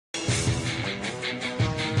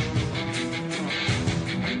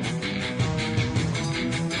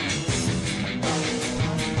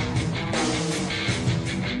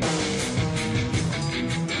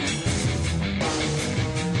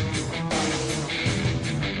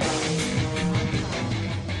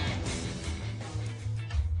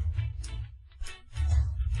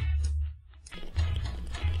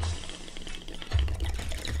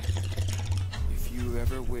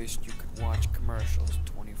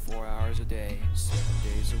hours a day, 7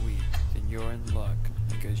 days a week, then you're in luck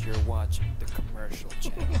because you're watching the commercial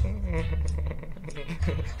channel.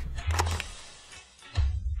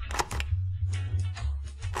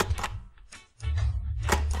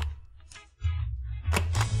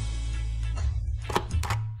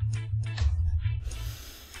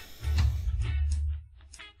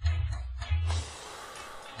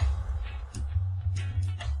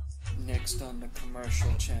 Next on the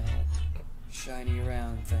commercial channel, shiny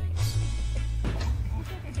round things.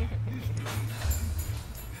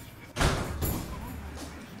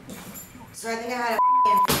 So I think I had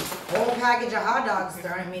a whole package of hot dogs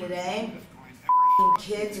thrown at me today.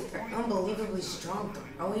 Kids with their unbelievably strong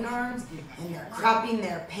throwing arms, and they're crapping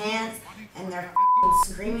their pants, and they're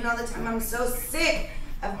screaming all the time. I'm so sick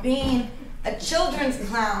of being a children's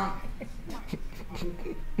clown.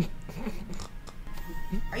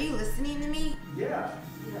 Are you listening to me? Yeah.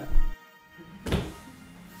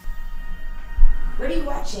 What are you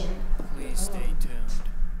watching? Please stay tuned.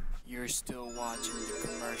 You're still watching the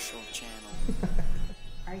commercial channel.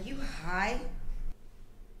 Are you high?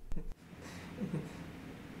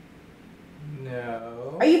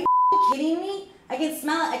 No. Are you kidding me? I can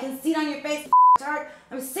smell it. I can see it on your face. Hard.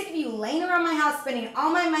 I'm sick of you laying around my house, spending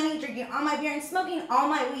all my money, drinking all my beer, and smoking all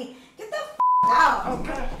my weed. Get the out. Oh,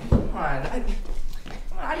 God. Come on.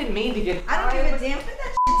 I didn't mean to get I don't give a damn. Put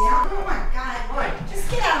that down. Oh my God. All right. Just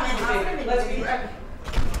get out of my house. Okay, let's be right.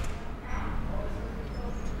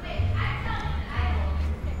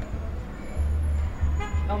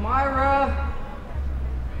 Elmira!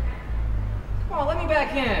 Come on, let me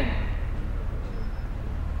back in.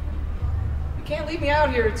 You can't leave me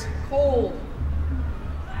out here. It's cold.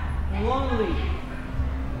 I'm lonely.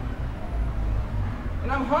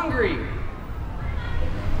 And I'm hungry.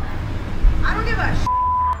 I don't give a shit.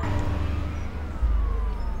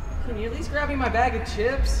 Can you at least grab me my bag of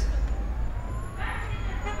chips?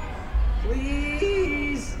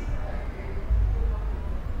 Please?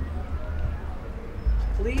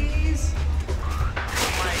 Please?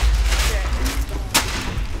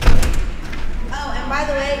 Oh, and by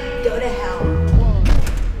the way, go to hell.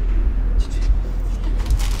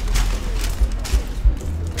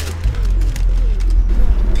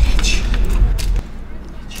 Bitch.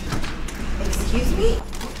 Excuse me?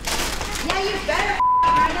 Yeah, you better.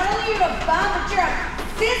 Not only are you a bum, but you're a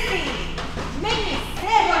sissy. You make me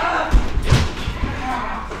sick.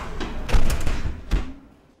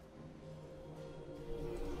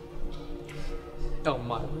 Oh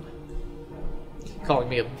my. Calling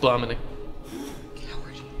me a bum and a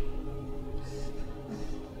coward.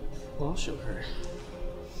 Well, I'll show her.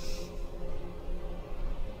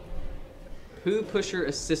 Poo pusher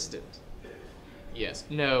assistant. Yes.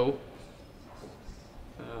 No.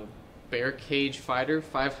 Bear cage fighter,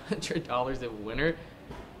 $500 a winner.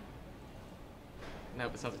 No,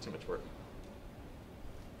 but sounds like too much work.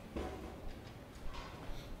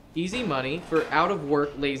 Easy money for out of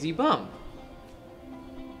work lazy bum.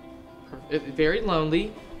 Very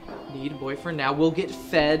lonely. Need a boyfriend now. Will get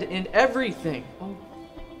fed and everything. Oh.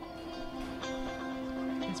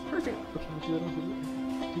 It's perfect. Okay, I'll do it.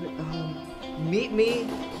 I'll do it. Meet me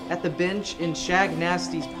at the bench in Shag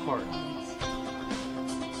Nasty's park.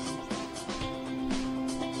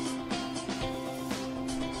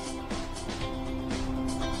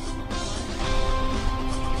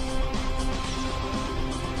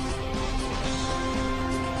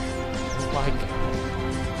 Oh my God.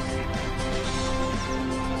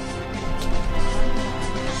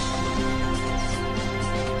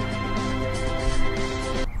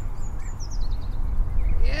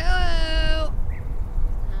 Hello.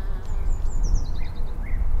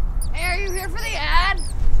 Hey, are you here for the ad?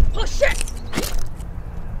 Oh shit!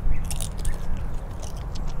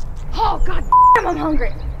 Oh god, I'm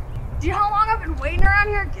hungry. Do you know how long I've been waiting around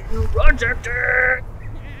here getting rejected?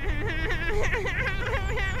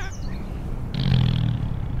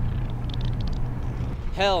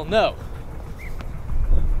 Hell no.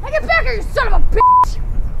 Hey, get back here, you son of a bitch!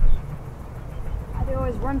 Why they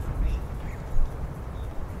always run from me?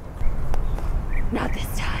 Not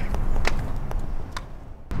this time.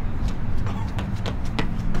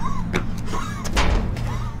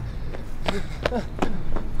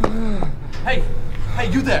 Hey,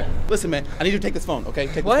 you there. Listen, man, I need you to take this phone, okay?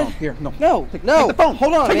 Take What? the phone. Here, no. No, Take no. the phone.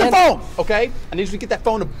 Hold on, Take man. the phone, okay? I need you to get that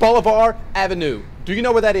phone to Boulevard Avenue. Do you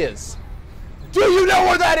know where that is? Do you know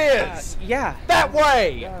where that is? Yeah. That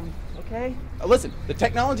way. Okay. Listen, the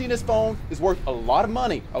technology in this phone is worth a lot of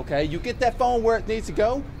money, okay? You get that phone where it needs to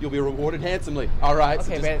go, you'll be rewarded handsomely. All right? Okay,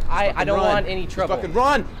 so just, man, just I fucking don't run. want any Just trouble. fucking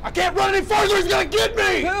run. I can't run any further. He's gonna get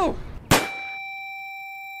me. Who?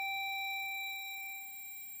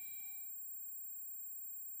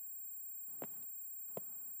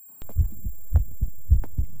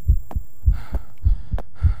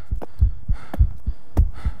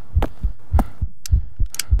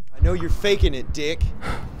 know you're faking it, dick.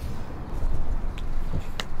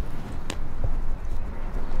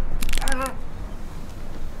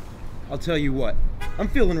 I'll tell you what, I'm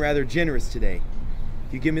feeling rather generous today.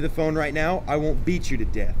 If you give me the phone right now, I won't beat you to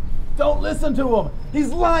death. Don't listen to him.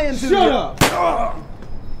 He's lying to you. Shut up!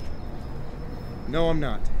 No, I'm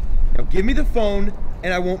not. Now give me the phone,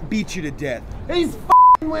 and I won't beat you to death. He's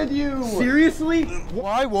f***ing with you. Seriously?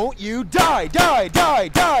 Why won't you die? Die, die,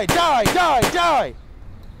 die, die, die, die!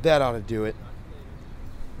 That ought to do it.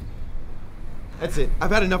 That's it.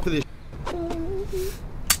 I've had enough of this.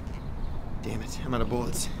 Damn it, I'm out of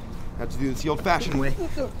bullets. I have to do this the old-fashioned way.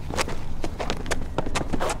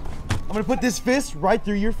 I'm gonna put this fist right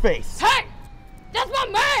through your face. Hey! That's my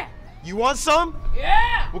man! You want some?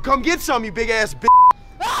 Yeah! Well, come get some, you big-ass bitch.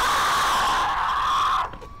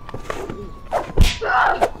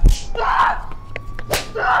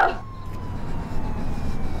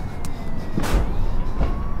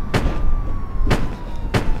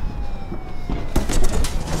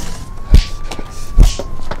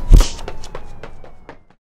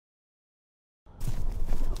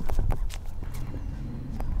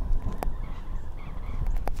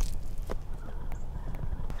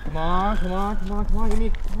 Come on, come on, come on, come on, give me.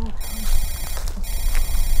 Come on.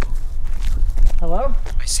 Hello?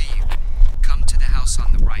 I see you. Come to the house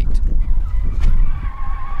on the right.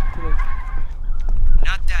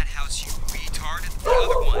 Not that house, you retard. The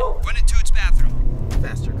other one. Run into its bathroom.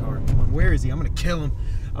 Faster car. Come on, where is he? I'm gonna kill him.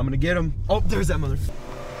 I'm gonna get him. Oh, there's that mother.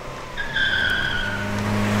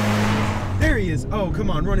 There he is. Oh, come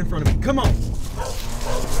on, run in front of me. Come on.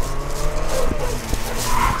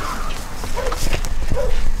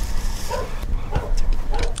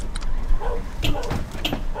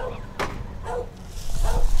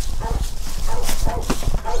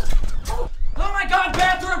 Oh my god,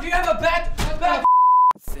 bathroom! Do you have a bath?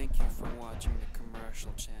 Thank you for watching the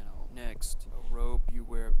commercial channel. Next, a robe you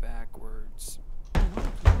wear backwards.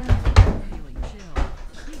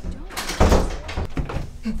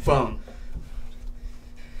 Phone.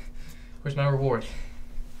 Where's my reward?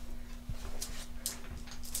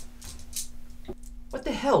 What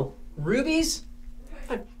the hell? Rubies?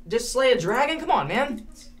 Just slay a dragon? Come on, man.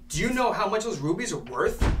 Do you know how much those rubies are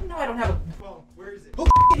worth? No, I don't have a. Well, where is it? Oh,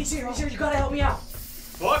 he's here, he's here. You gotta help me out.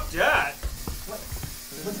 Fuck that!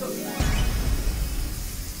 Let's go.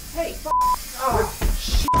 Hey, oh,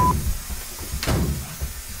 shit.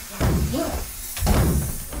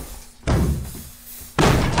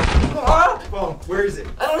 Well, where is it?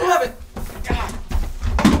 I don't have it.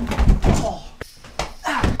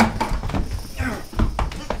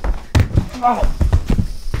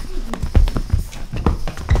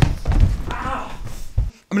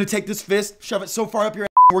 I'm gonna take this fist, shove it so far up your ass,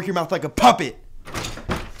 and work your mouth like a puppet.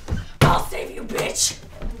 I'll save you, bitch!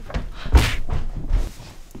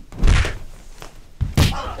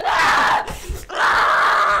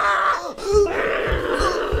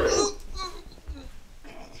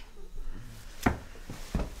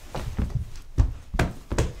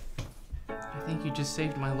 I think you just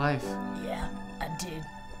saved my life. Yeah, I did.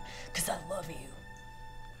 'Cause I love you.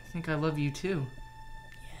 I think I love you too.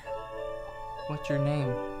 Yeah. What's your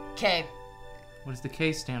name? K. What does the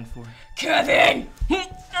K stand for? Kevin!